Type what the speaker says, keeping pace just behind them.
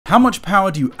How much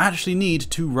power do you actually need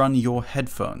to run your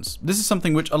headphones? This is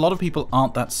something which a lot of people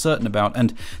aren't that certain about,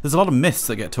 and there's a lot of myths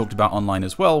that get talked about online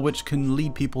as well, which can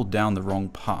lead people down the wrong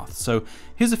path. So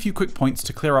here's a few quick points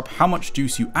to clear up how much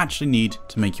juice you actually need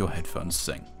to make your headphones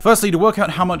sing. Firstly, to work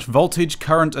out how much voltage,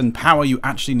 current, and power you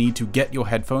actually need to get your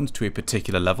headphones to a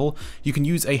particular level, you can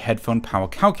use a headphone power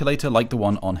calculator like the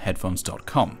one on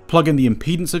headphones.com. Plug in the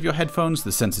impedance of your headphones,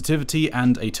 the sensitivity,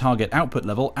 and a target output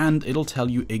level, and it'll tell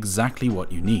you exactly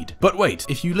what you need. But wait,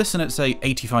 if you listen at say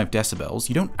 85 decibels,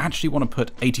 you don't actually want to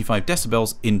put 85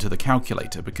 decibels into the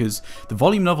calculator, because the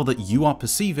volume level that you are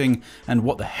perceiving and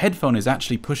what the headphone is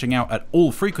actually pushing out at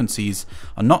all frequencies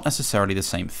are not necessarily the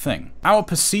same thing. Our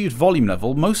perceived volume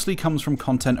level mostly comes from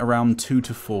content around 2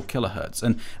 to 4 kilohertz,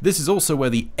 and this is also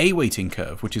where the A-weighting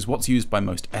curve, which is what's used by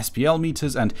most SPL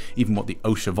meters and even what the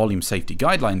OSHA volume safety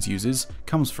guidelines uses,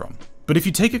 comes from. But if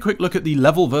you take a quick look at the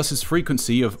level versus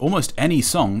frequency of almost any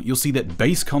song, you'll see that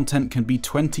bass content can be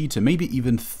 20 to maybe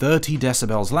even 30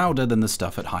 decibels louder than the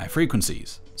stuff at higher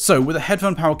frequencies. So with a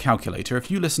headphone power calculator, if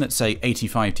you listen at say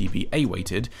 85 dB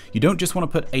A-weighted, you don't just want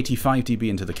to put 85 dB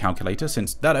into the calculator,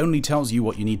 since that only tells you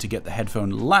what you need to get the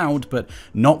headphone loud, but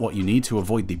not what you need to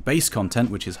avoid the bass content,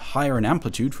 which is higher in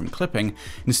amplitude from clipping.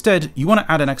 Instead, you want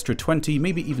to add an extra 20,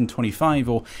 maybe even 25,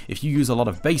 or if you use a lot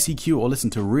of bass EQ or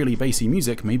listen to really bassy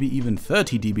music, maybe even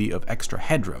 30 dB of extra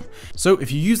headroom. So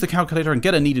if you use the calculator and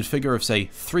get a needed figure of say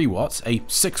 3 watts, a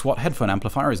 6 watt headphone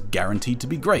amplifier is guaranteed to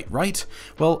be great, right?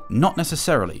 Well, not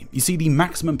necessarily. You see, the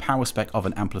maximum power spec of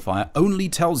an amplifier only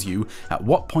tells you at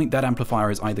what point that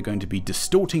amplifier is either going to be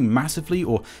distorting massively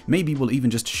or maybe will even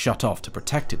just shut off to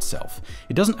protect itself.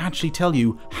 It doesn't actually tell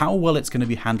you how well it's going to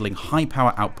be handling high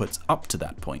power outputs up to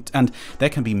that point, and there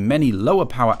can be many lower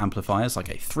power amplifiers like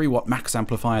a 3 watt max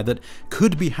amplifier that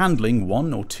could be handling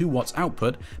 1 or 2 watts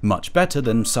output much better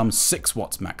than some 6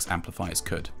 watts max amplifiers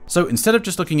could. So instead of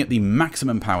just looking at the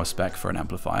maximum power spec for an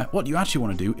amplifier, what you actually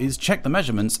want to do is check the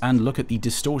measurements and look at the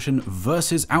distortion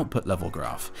versus output level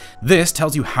graph. This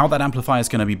tells you how that amplifier is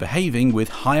going to be behaving with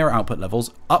higher output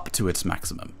levels up to its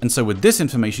maximum. And so with this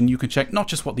information, you can check not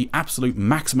just what the absolute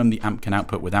maximum the amp can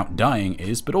output without dying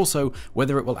is, but also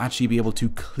whether it will actually be able to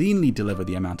cleanly deliver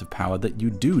the amount of power that you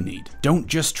do need. Don't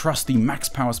just trust the max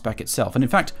power spec itself, and in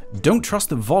fact, don't trust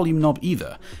the volume knob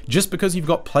either. Just because you've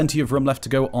got plenty of room left to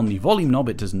go on the volume knob,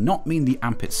 it does not mean the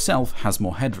amp itself has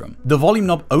more headroom. The volume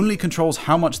knob only controls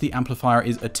how much the amplifier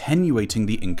is attenuating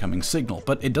the incoming signal,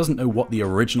 but it doesn't know what the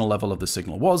original level of the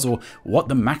signal was or what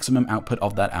the maximum output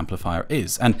of that amplifier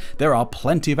is. And there are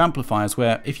plenty of amplifiers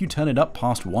where if you turn it up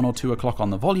past 1 or 2 o'clock on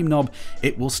the volume knob,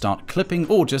 it will start clipping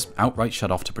or just outright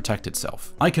shut off to protect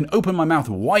itself. I can open my mouth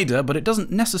wider, but it doesn't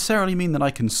necessarily mean that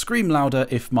I can scream louder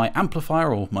if my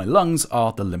amplifier or my lungs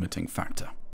are the limiting factor.